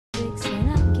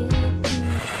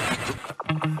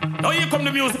Now here come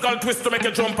the musical twist to make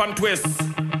you jump and twist.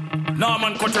 Nah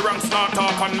man, cut your ranks, not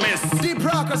talk and miss. Deep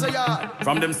rockers are yard.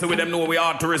 From them see with them know we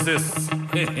hard to resist. All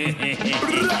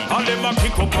them a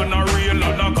kick up on a reel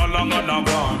and a go long and a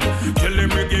gone. Tell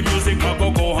them reggae music a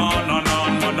go on and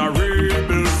on. Man a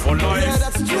rebel for life. Yeah,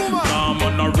 that's true, man. Nah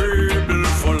man a rebel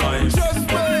for life. Just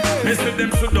pray. Me see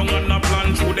them sit down and a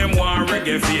plan through them want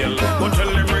reggae feel. But tell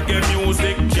them reggae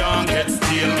music can't get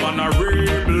stale. Man a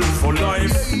rebel for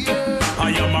life. I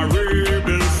am a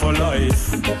rebel for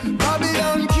life.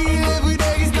 Babylon kill every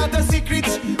day is not a secret.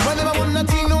 Whenever one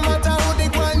nothing, no matter how they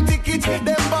want ticket.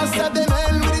 Them bastard, them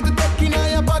hell with it to take in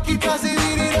your pocket. Cause they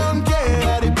really don't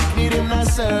care. They pick me, them not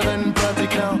serving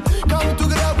project now. Come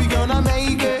together, we gonna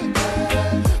make it.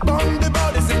 Bomb the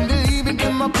bodies and the leaving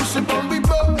them a push it on we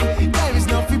both. Time is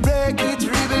not fi break it.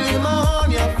 Rebel in my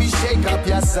horn, you have to shake up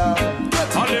yourself.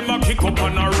 All them a kick up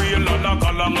on a reel and a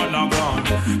go long and a gone.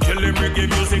 Tell them reggae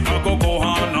music a go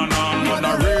on and on. Man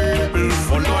a rebel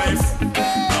for life.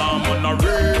 Nah, man a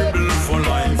rebel for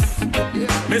life.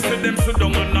 Me see them sit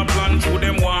down and a plan through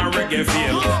them want reggae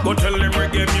feel. Go tell them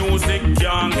reggae music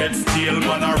can't get stale.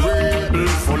 Man a rebel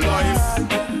for life.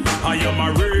 I am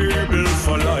a rebel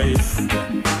for life.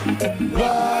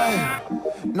 Why?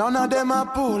 None of them a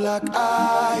pull like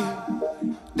I.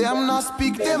 Them not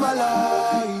speak, them a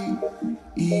lie.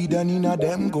 Either in a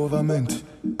them government.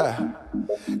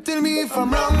 Tell me if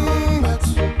I'm wrong, but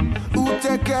who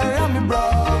take care of me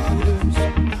brothers?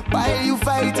 While you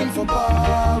fighting for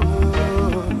power,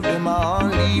 them are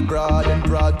only broad and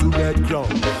proud to get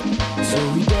crowned.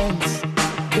 So we dance,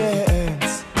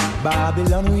 dance.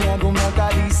 Babylon, we are gonna make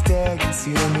all these tags.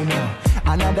 You me now.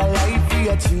 Another life we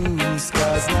choose,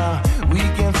 cause now we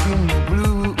can feel the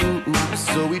blues.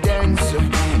 So we dance,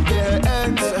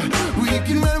 dance. We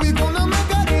can when we gonna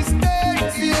make all these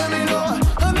tags. Hear me now.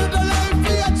 Another life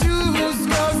we choose,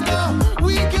 cause now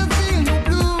we can feel the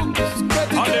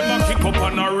blues. All them a kick up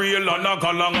on a reel and a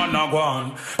go long and a go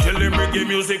on. Tell them reggae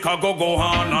music a go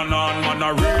on and on. Man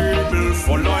a rebel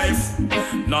for life.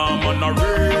 Nah man a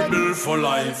rebel for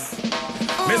life.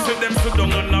 Me see them sit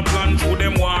down and a plan through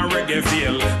them want reggae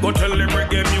feel. Go tell them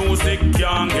reggae music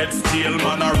can't get stale.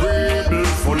 Man a rebel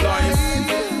for life.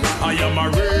 I am a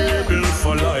rebel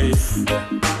for life.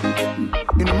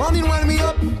 In the morning when me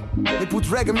up, they put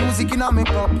reggae music in a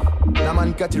makeup. Now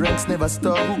man catch your ranks never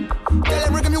stop. Tell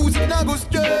them reggae music now go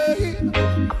stay.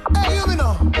 Hey, you me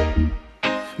know.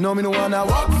 No, me no wanna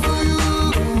walk for you.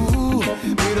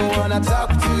 Me don't wanna talk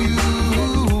to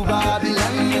you.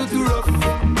 Babylon, you too rough.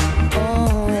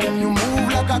 And you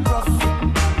move like a gruff.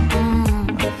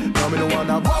 No, me don't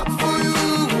wanna walk for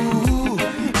you.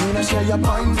 Me not share your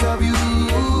point of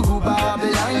view.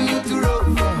 Babylon, you too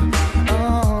rough.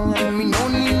 And me no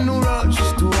need no rush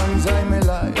to enjoy my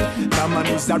life. That man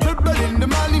is a rebel in the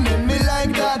morning and me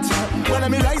like that. When I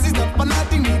me rise it up and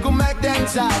nothing, we go make them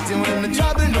chat. And when the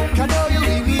trouble look at all